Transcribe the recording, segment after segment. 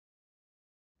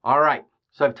All right,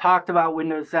 so I've talked about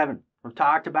Windows 7. I've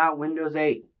talked about Windows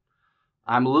 8.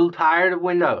 I'm a little tired of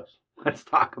Windows. Let's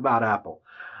talk about Apple.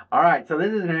 All right, so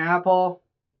this is an Apple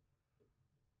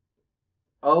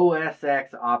OS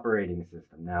X operating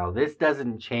system. Now, this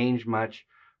doesn't change much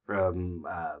from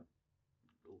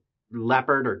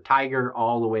Leopard or Tiger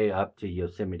all the way up to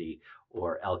Yosemite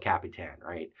or El Capitan,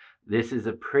 right? This is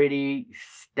a pretty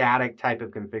static type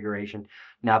of configuration.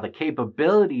 Now, the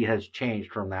capability has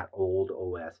changed from that old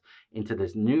OS into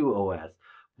this new OS,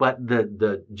 but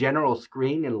the general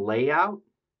screen and layout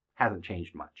hasn't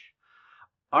changed much.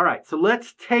 All right, so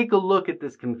let's take a look at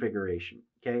this configuration,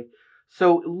 okay?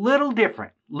 So little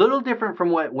different from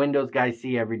what Windows guys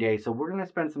see every day. So we're going to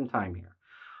spend some time here.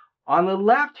 On the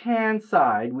left-hand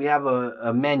side, we have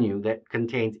a menu that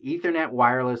contains Ethernet,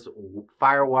 wireless,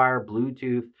 FireWire,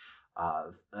 Bluetooth,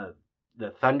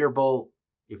 the Thunderbolt,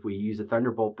 if we use a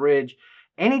Thunderbolt bridge,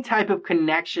 any type of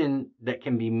connection that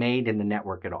can be made in the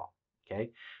network at all,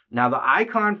 okay? Now, the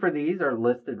icon for these are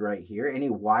listed right here. Any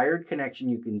wired connection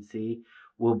you can see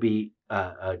will be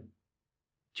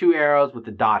two arrows with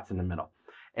the dots in the middle,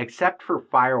 except for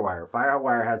FireWire.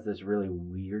 FireWire has this really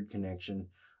weird connection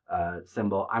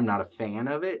symbol. I'm not a fan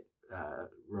of it.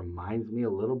 Reminds me a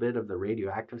little bit of the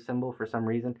radioactive symbol for some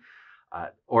reason,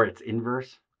 or its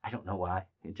inverse. I don't know why.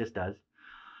 It just does.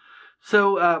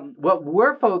 So what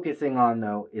we're focusing on,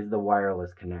 though, is the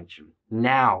wireless connection.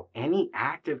 Now, any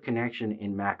active connection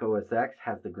in Mac OS X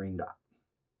has the green dot.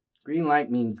 Green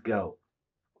light means go.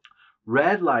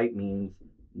 Red light means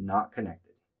not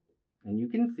connected. And you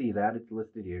can see that. It's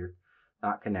listed here,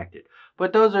 not connected.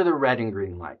 But those are the red and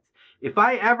green lights. If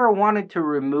I ever wanted to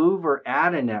remove or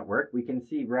add a network, we can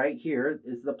see right here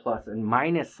is the plus and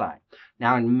minus sign.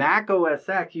 Now in Mac OS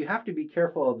X, you have to be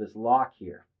careful of this lock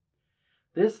here.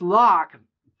 This lock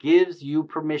gives you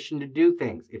permission to do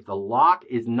things. If the lock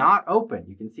is not open,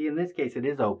 you can see in this case it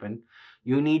is open,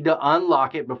 you need to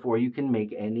unlock it before you can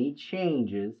make any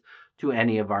changes to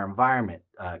any of our environment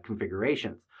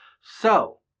configurations.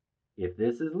 So if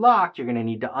this is locked, you're going to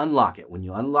need to unlock it. When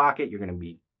you unlock it, you're going to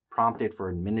be prompted for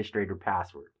administrator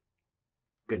password.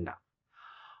 Good enough.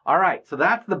 All right, so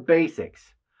that's the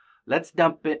basics. Let's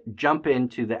jump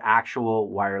into the actual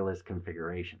wireless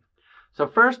configuration. So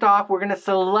first off, we're going to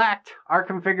select our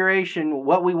configuration,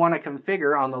 what we want to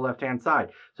configure on the left-hand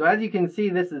side. So as you can see,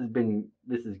 this is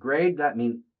gray. That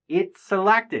means it's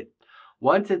selected.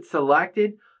 Once it's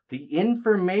selected, the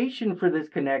information for this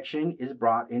connection is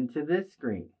brought into this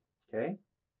screen. Okay.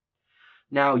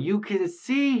 Now you can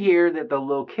see here that the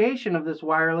location of this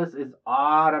wireless is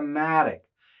automatic.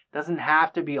 It doesn't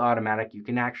have to be automatic. You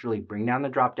can actually bring down the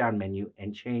drop-down menu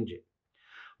and change it.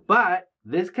 But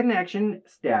this connection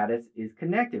status is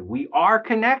connected. We are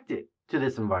connected to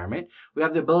this environment. We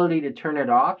have the ability to turn it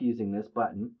off using this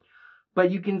button. But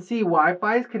you can see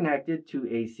Wi-Fi is connected to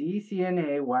a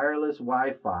CCNA wireless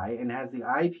Wi-Fi and has the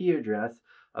IP address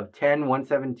of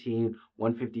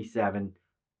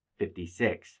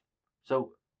 10.117.157.56.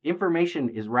 So information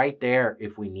is right there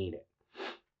if we need it.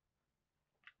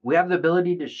 We have the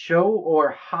ability to show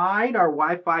or hide our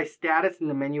Wi-Fi status in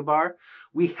the menu bar.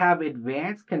 We have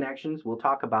advanced connections. We'll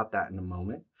talk about that in a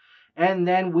moment. And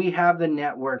then we have the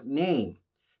network name.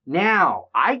 Now,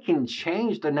 I can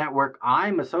change the network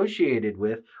I'm associated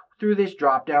with through this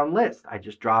drop-down list. I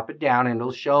just drop it down and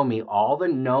it'll show me all the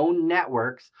known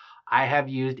networks I have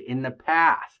used in the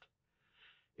past.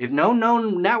 If no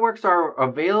known networks are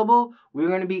available, we're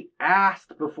going to be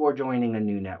asked before joining a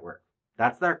new network.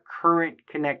 That's our current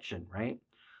connection, right?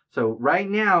 So right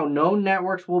now, known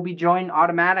networks will be joined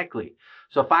automatically.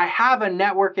 So if I have a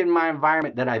network in my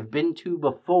environment that I've been to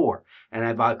before and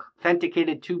I've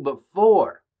authenticated to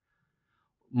before,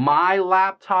 my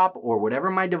laptop or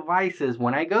whatever my device is,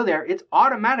 when I go there, it's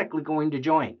automatically going to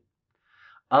join.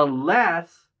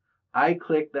 Unless I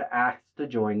click the Ask to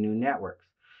Join New Networks.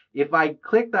 If I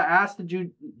click the Ask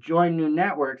to Join New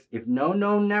Networks, if no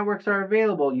known networks are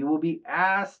available, you will be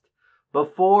asked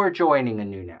before joining a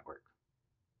new network.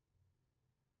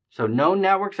 So known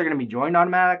networks are going to be joined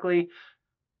automatically.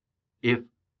 If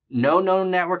no known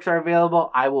networks are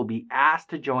available, I will be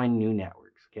asked to join new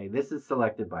networks. Okay, this is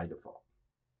selected by default.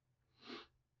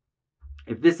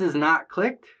 If this is not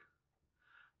clicked,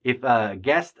 if a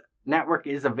guest network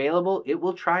is available, it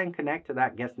will try and connect to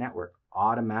that guest network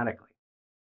automatically.